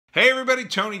Hey everybody,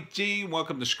 Tony G.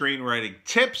 Welcome to Screenwriting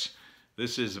Tips.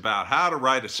 This is about how to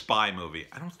write a spy movie.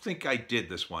 I don't think I did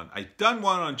this one. I've done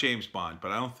one on James Bond,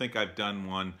 but I don't think I've done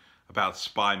one about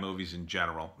spy movies in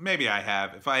general. Maybe I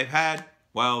have. If I had,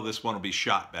 well, this one will be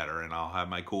shot better and I'll have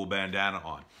my cool bandana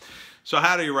on. So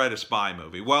how do you write a spy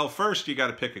movie? Well, first you got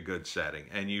to pick a good setting,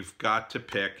 and you've got to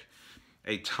pick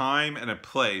a time and a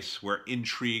place where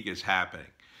intrigue is happening.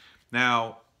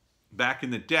 Now, back in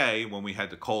the day when we had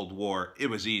the Cold War, it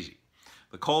was easy.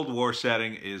 The Cold War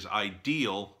setting is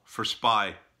ideal for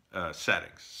spy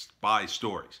settings, spy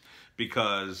stories,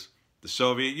 because the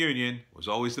Soviet Union was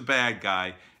always the bad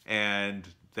guy, and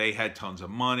they had tons of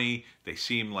money. They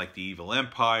seemed like the evil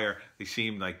empire. They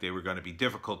seemed like they were going to be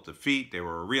difficult to defeat. They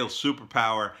were a real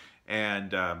superpower,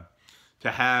 and to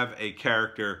have a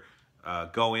character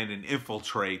go in and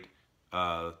infiltrate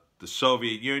the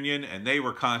Soviet Union, and they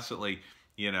were constantly,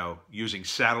 using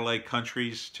satellite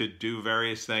countries to do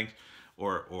various things,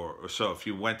 or so if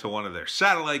you went to one of their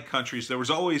satellite countries, there was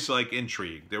always like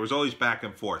intrigue. There was always back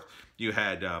and forth. You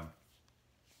had,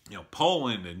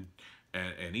 Poland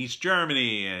and East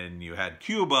Germany, and you had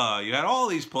Cuba. You had all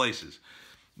these places.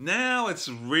 Now it's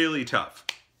really tough.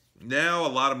 Now a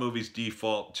lot of movies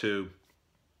default to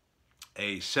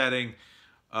a setting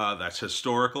that's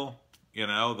historical. They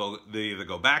either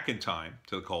go back in time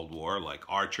to the Cold War, like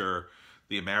Archer,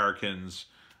 The Americans,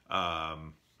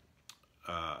 oh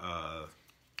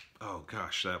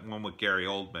gosh, that one with Gary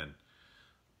Oldman,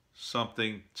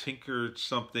 Tinker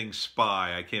something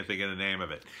Spy, I can't think of the name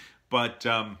of it, but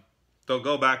they'll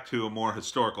go back to a more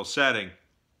historical setting,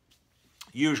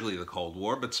 usually the Cold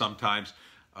War, but sometimes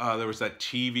there was that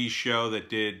TV show that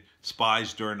did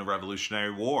spies during the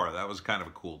Revolutionary War. That was kind of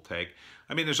a cool take.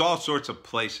 I mean, there's all sorts of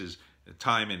places,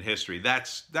 time in history.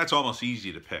 That's almost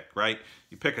easy to pick, right?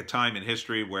 You pick a time in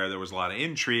history where there was a lot of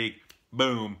intrigue,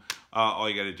 boom, all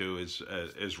you got to do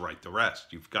is write the rest.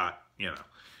 You've got,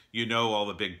 all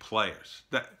the big players.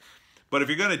 But if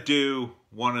you're going to do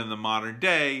one in the modern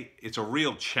day, it's a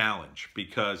real challenge,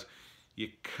 because you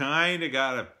kind of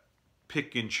got to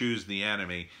pick and choose the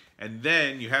enemy, and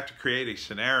then you have to create a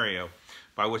scenario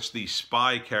by which the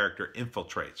spy character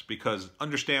infiltrates, because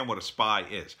understand what a spy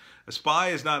is. A spy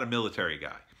is not a military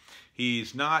guy.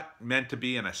 He's not meant to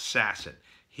be an assassin.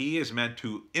 He is meant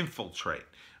to infiltrate.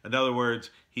 In other words,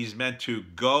 he's meant to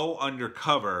go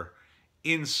undercover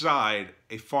inside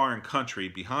a foreign country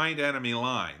behind enemy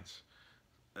lines,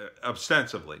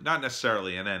 ostensibly, not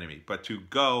necessarily an enemy, but to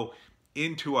go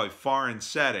into a foreign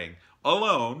setting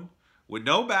alone with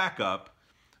no backup,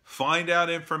 find out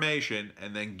information,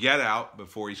 and then get out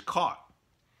before he's caught.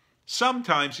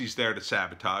 Sometimes he's there to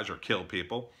sabotage or kill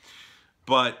people,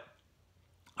 but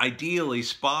ideally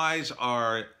spies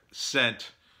are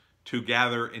sent to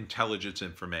gather intelligence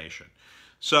information.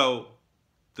 So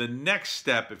the next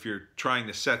step, if you're trying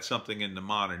to set something in the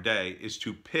modern day, is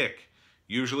to pick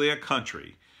usually a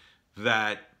country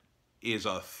that is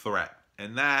a threat.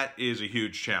 And that is a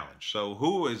huge challenge. So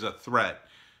who is a threat,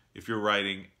 if you're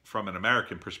writing from an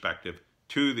American perspective,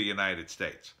 to the United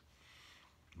States?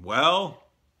 Well,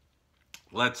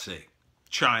 let's see.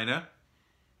 China,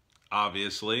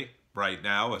 obviously, right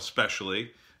now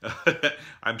especially.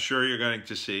 I'm sure you're going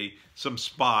to see some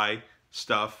spy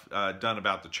stuff done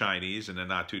about the Chinese in the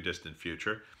not too distant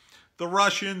future. The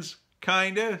Russians,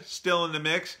 kinda, still in the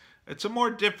mix. It's a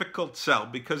more difficult sell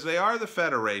because they are the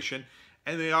Federation,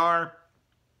 and they are,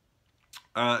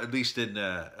 at least in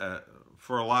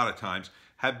for a lot of times,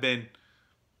 have been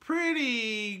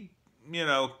pretty,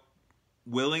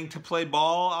 willing to play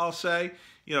ball, I'll say.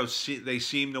 They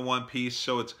seem to want peace,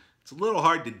 so it's a little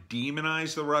hard to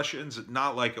demonize the Russians,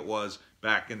 not like it was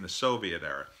back in the Soviet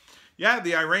era. You have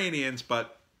the Iranians,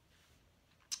 but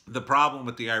the problem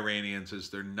with the Iranians is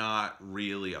they're not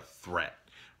really a threat,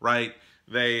 right?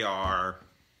 They are,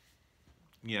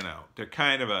 they're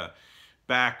kind of a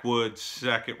backwoods,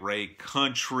 second-rate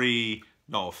country,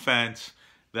 no offense,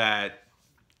 that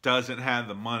doesn't have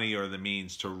the money or the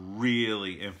means to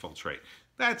really infiltrate.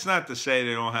 That's not to say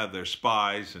they don't have their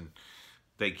spies and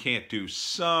they can't do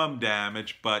some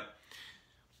damage, but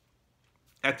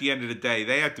at the end of the day,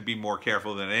 they have to be more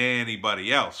careful than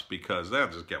anybody else, because they'll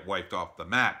just get wiped off the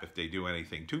map if they do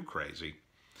anything too crazy.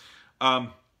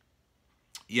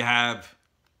 You have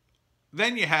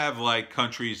like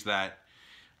countries that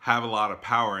have a lot of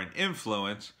power and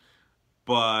influence,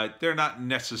 but they're not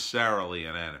necessarily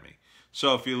an enemy.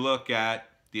 So if you look at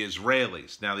the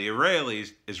Israelis, now the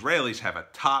Israelis have a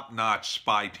top-notch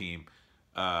spy team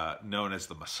known as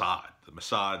the Mossad. The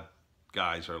Mossad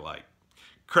guys are like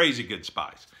crazy good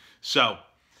spies. So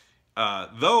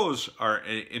those are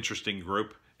an interesting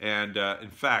group. And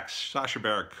in fact, Sacha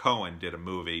Baron Cohen did a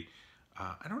movie.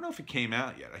 I don't know if it came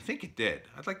out yet. I think it did.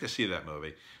 I'd like to see that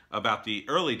movie about the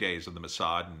early days of the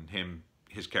Mossad, and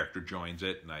his character joins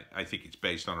it, and I think it's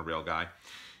based on a real guy.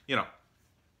 You know,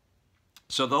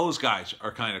 so those guys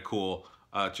are kind of cool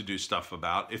to do stuff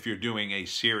about if you're doing a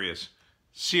serious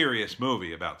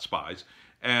movie about spies.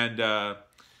 And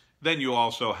then you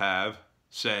also have,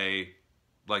 say,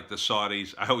 like the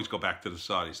Saudis. I always go back to the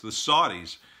Saudis. The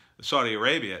Saudis, Saudi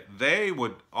Arabia, they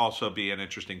would also be an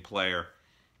interesting player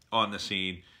on the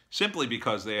scene simply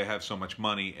because they have so much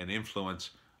money and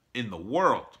influence in the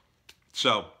world.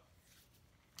 So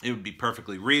it would be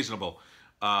perfectly reasonable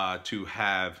to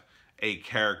have a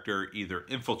character either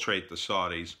infiltrate the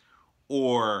Saudis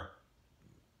or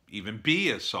even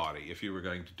be a Saudi if you were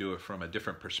going to do it from a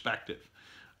different perspective.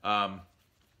 And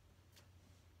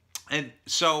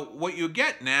so what you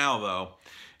get now, though,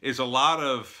 is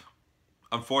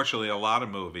unfortunately, a lot of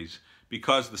movies,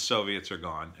 because the Soviets are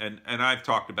gone, and I've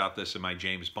talked about this in my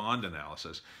James Bond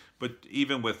analysis, but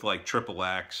even with like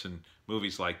XXX and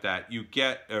movies like that, you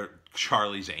get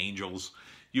Charlie's Angels,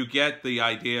 you get the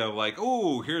idea of like,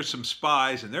 oh, here's some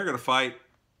spies, and they're going to fight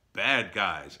bad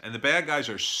guys. And the bad guys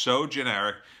are so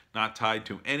generic, not tied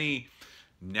to any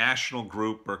national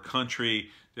group or country.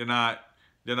 They're not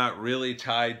really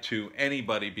tied to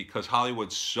anybody because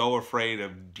Hollywood's so afraid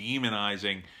of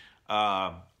demonizing,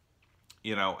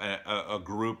 you know, a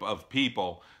group of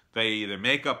people. They either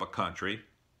make up a country,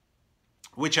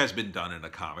 which has been done in the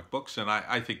comic books, and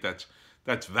I think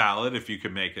that's valid if you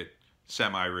can make it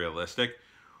semi-realistic,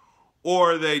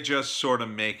 or they just sort of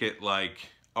make it like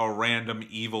a random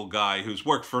evil guy who's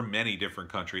worked for many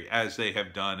different countries, as they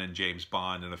have done in James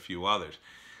Bond and a few others.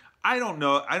 I don't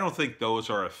know. I don't think those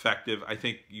are effective. I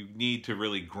think you need to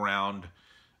really ground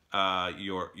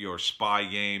your spy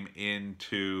game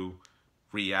into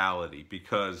reality,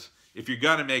 because if you're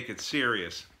going to make it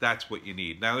serious, that's what you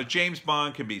need. Now, the James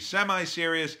Bond can be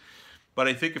semi-serious, but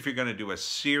I think if you're going to do a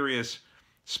serious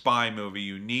spy movie,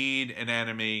 you need an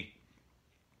enemy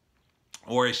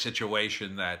or a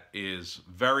situation that is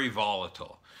very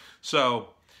volatile. So,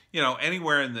 you know,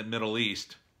 anywhere in the Middle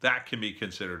East, that can be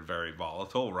considered very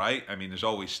volatile, right? I mean, there's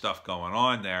always stuff going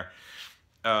on there.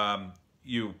 A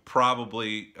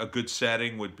good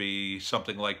setting would be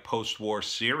something like post-war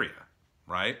Syria,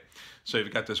 right? So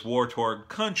you've got this war-torn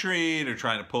country, they're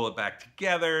trying to pull it back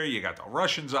together, you got the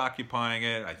Russians occupying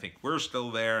it, I think we're still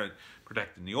there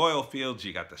protecting the oil fields,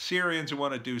 you got the Syrians who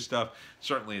want to do stuff,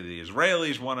 certainly the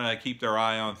Israelis want to keep their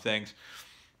eye on things.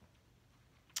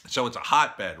 So it's a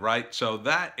hotbed, right? So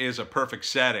that is a perfect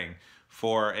setting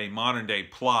for a modern-day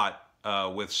plot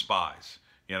with spies.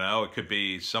 You know, it could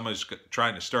be someone's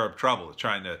trying to stir up trouble,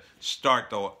 trying to start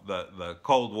the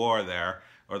Cold War there,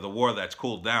 or the war that's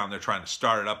cooled down. They're trying to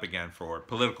start it up again for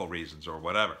political reasons or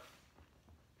whatever.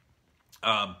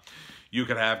 You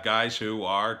could have guys who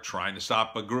are trying to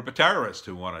stop a group of terrorists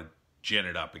who want to gin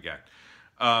it up again.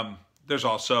 There's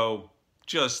also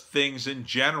just things in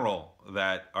general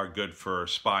that are good for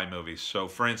spy movies. So,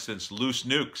 for instance, loose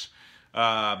nukes.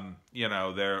 You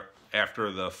know,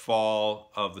 after the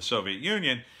fall of the Soviet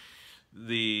Union,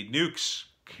 the nukes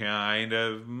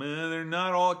they're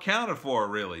not all accounted for,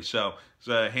 really. So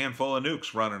there's a handful of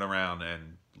nukes running around,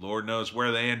 and Lord knows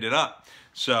where they ended up.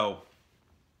 So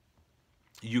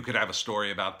you could have a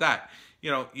story about that.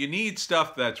 You know, you need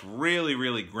stuff that's really,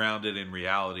 really grounded in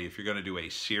reality if you're going to do a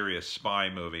serious spy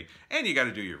movie, and you got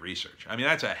to do your research. I mean,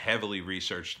 that's a heavily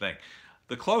researched thing.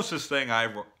 The closest thing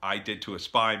I did to a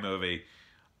spy movie,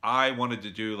 I wanted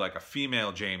to do like a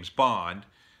female James Bond,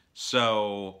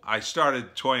 so I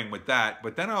started toying with that,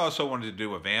 but then I also wanted to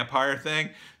do a vampire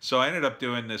thing, so I ended up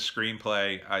doing this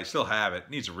screenplay. I still have it. It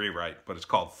needs a rewrite, but it's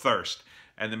called Thirst,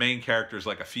 and the main character is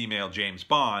like a female James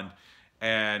Bond,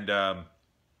 and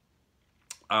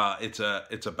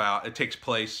it takes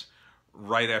place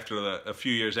right after a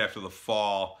few years after the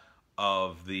fall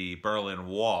of the Berlin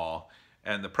Wall,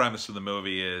 and the premise of the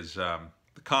movie is the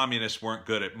communists weren't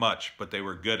good at much, but they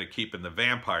were good at keeping the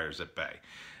vampires at bay.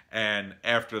 And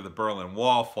after the Berlin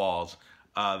Wall falls,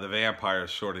 the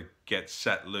vampires sort of get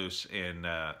set loose in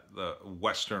the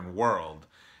Western world,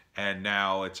 and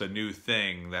now it's a new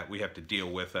thing that we have to deal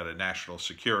with at a national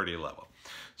security level.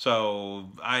 So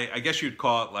I guess you'd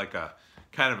call it like a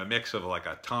kind of a mix of like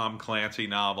a Tom Clancy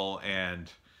novel and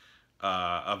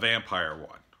a vampire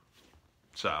one.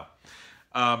 So,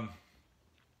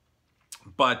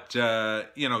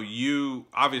 you know,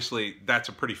 obviously that's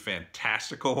a pretty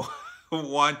fantastical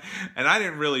one, and I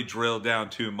didn't really drill down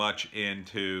too much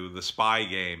into the spy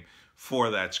game for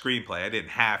that screenplay. I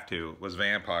didn't have to. It was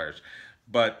vampires.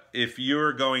 But if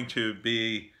you're going to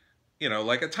be, you know,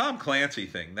 like a Tom Clancy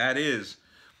thing. That is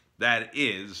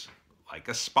like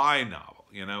a spy novel.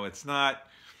 You know, it's not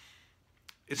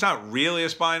really a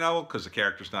spy novel because the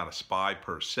character's not a spy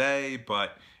per se,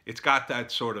 but it's got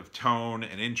that sort of tone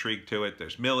and intrigue to it.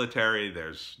 There's military,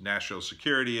 there's national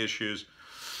security issues,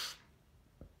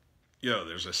 you know,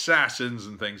 there's assassins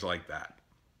and things like that.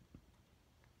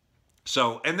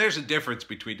 So, and there's a difference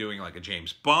between doing like a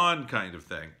James Bond kind of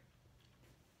thing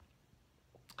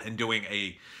and doing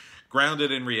a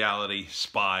grounded in reality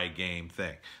spy game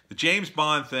thing. The James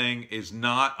Bond thing is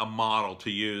not a model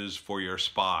to use for your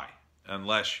spy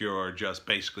unless you're just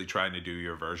basically trying to do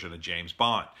your version of James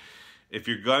Bond. If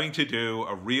you're going to do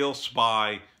a real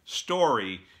spy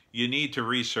story, you need to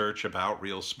research about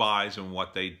real spies and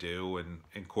what they do and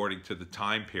according to the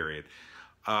time period.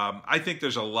 I think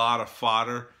there's a lot of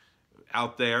fodder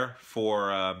out there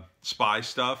for spy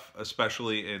stuff,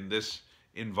 especially in this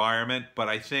environment, but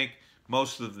I think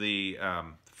most of the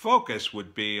focus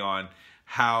would be on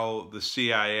how the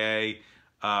CIA,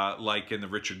 like in the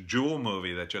Richard Jewell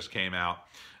movie that just came out,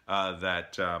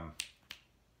 that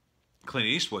Clint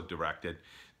Eastwood directed,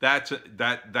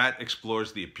 that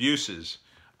explores the abuses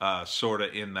sort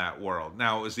of in that world.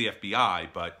 Now, it was the FBI,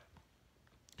 but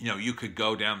you know, you could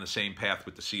go down the same path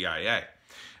with the CIA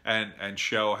and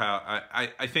show how,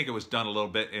 I think it was done a little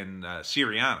bit in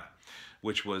Syriana,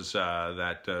 which was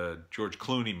that George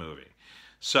Clooney movie.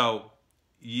 So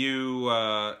you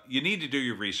need to do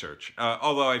your research,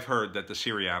 although I've heard that the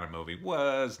Syriana movie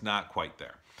was not quite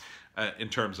there in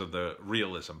terms of the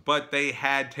realism. But they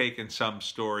had taken some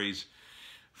stories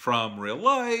from real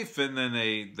life, and then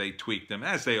they tweaked them,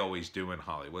 as they always do in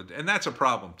Hollywood. And that's a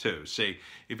problem, too. See,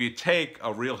 if you take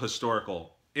a real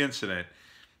historical incident,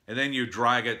 and then you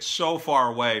drag it so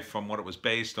far away from what it was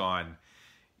based on,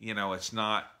 you know, it's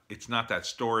not that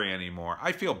story anymore.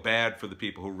 I feel bad for the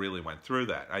people who really went through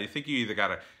that. I think you either got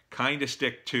to kind of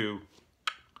stick to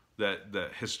the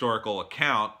historical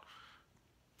account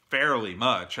fairly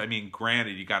much. I mean,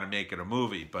 granted, you got to make it a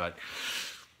movie, but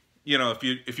you know,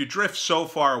 if you drift so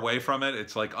far away from it,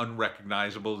 it's like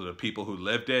unrecognizable to the people who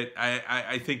lived it.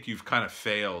 I think you've kind of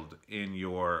failed in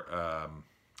your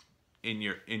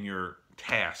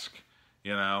task.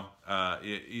 You know,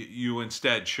 you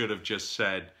instead should have just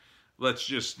said, let's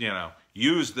just, you know,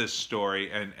 use this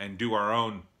story and do our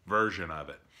own version of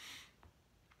it.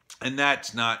 And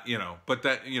that's not, you know, but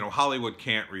that, you know, Hollywood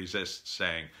can't resist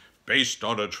saying, based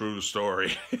on a true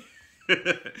story.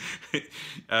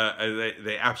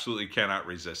 They absolutely cannot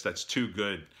resist. That's too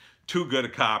good a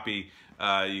copy.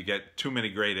 You get too many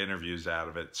great interviews out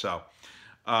of it. So,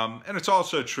 and it's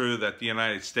also true that the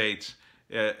United States,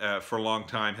 for a long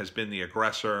time, has been the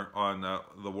aggressor on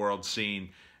the world scene.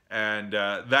 And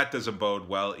that doesn't bode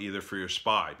well either for your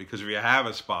spy, because if you have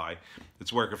a spy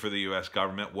that's working for the U.S.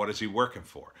 government, what is he working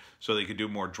for? So they could do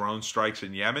more drone strikes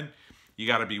in Yemen? You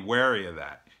got to be wary of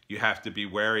that. You have to be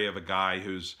wary of a guy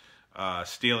who's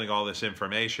stealing all this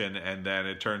information, and then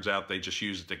it turns out they just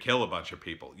use it to kill a bunch of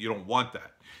people. You don't want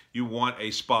that. You want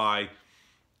a spy,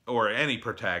 or any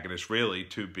protagonist really,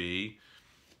 to be,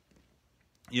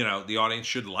 you know, the audience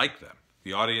should like them.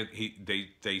 The audience,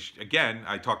 again,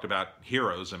 I talked about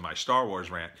heroes in my Star Wars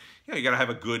rant. You know, you got to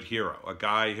have a good hero, a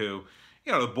guy who,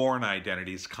 you know, the Bourne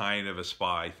Identity is kind of a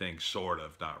spy thing, sort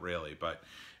of, not really, but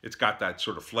it's got that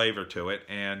sort of flavor to it.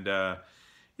 And,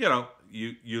 you know,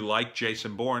 you like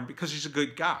Jason Bourne because he's a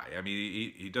good guy. I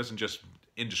mean, he doesn't just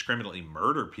indiscriminately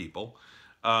murder people.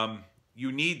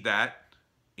 You need that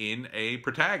in a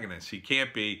protagonist. He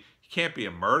can't be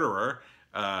a murderer.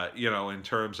 You know, in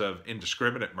terms of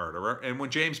indiscriminate murderer. And when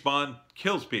James Bond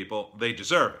kills people, they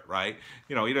deserve it, right?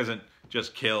 You know, he doesn't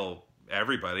just kill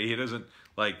everybody. He doesn't,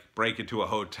 like, break into a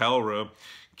hotel room,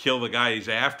 kill the guy he's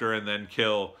after, and then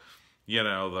kill, you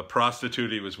know, the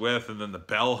prostitute he was with, and then the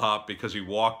bellhop because he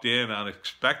walked in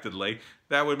unexpectedly.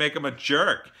 That would make him a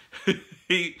jerk.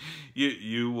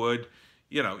 You would...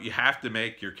 You know, you have to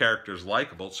make your characters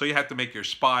likable, so you have to make your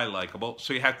spy likable,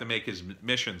 so you have to make his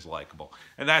missions likable.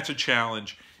 And that's a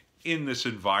challenge in this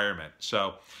environment.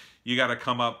 So you got to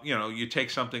come up, you know, you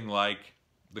take something like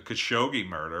the Khashoggi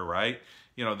murder, right?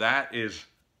 You know, that is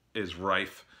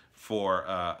rife for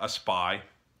a spy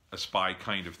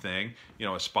kind of thing. You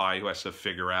know, a spy who has to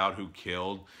figure out who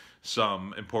killed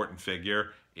some important figure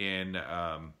in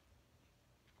a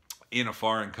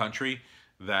foreign country.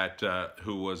 That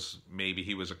who was, maybe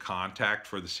he was a contact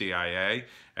for the CIA,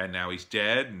 and now he's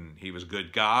dead, and he was a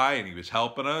good guy, and he was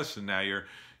helping us, and now you're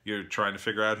trying to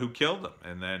figure out who killed him.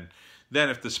 And then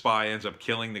if the spy ends up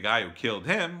killing the guy who killed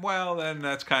him, well, then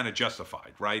that's kind of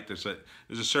justified, right? There's a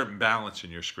certain balance in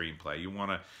your screenplay. You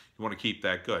want to keep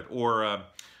that good. Or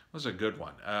was a good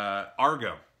one.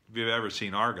 Argo. If you've ever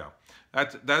seen Argo,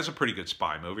 that's a pretty good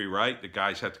spy movie, right? The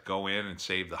guys had to go in and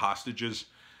save the hostages,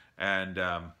 and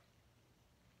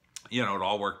you know, it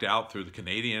all worked out through the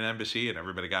Canadian embassy, and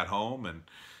everybody got home, and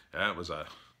it was a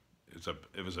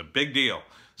big deal.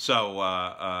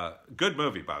 So good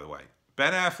movie, by the way.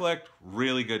 Ben Affleck,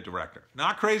 really good director.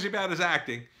 Not crazy about his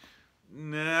acting.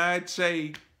 I'd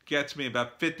say gets me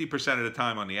about 50% of the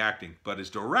time on the acting, but his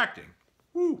directing,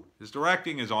 his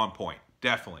directing is on point,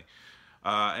 definitely.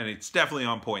 And it's definitely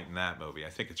on point in that movie. I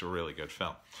think it's a really good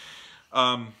film.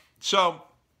 So,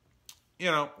 you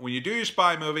know, when you do your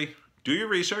spy movie, do your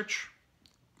research,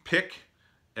 pick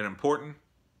an important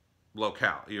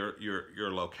locale.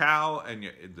 Your locale and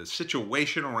the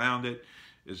situation around it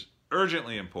is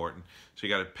urgently important. So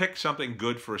you got to pick something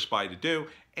good for a spy to do,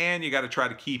 and you got to try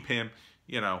to keep him,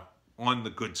 you know, on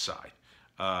the good side.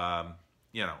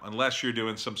 You know, unless you're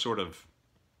doing some sort of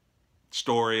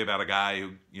story about a guy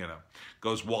who, you know,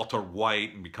 goes Walter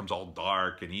White and becomes all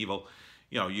dark and evil.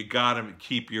 You know, you got to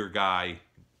keep your guy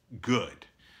good.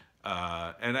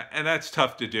 And that's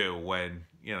tough to do when,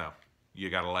 you know, you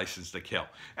got a license to kill.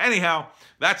 Anyhow,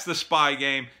 that's the spy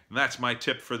game, and that's my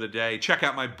tip for the day. Check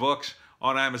out my books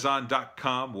on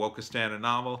Amazon.com, Wokistan, a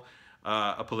novel,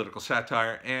 a political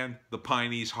satire, and the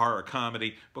Pineys horror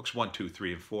comedy, books 1, 2,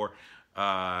 3, and 4.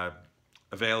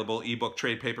 Available ebook,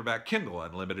 trade paperback, Kindle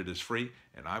Unlimited is free,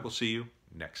 and I will see you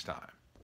next time.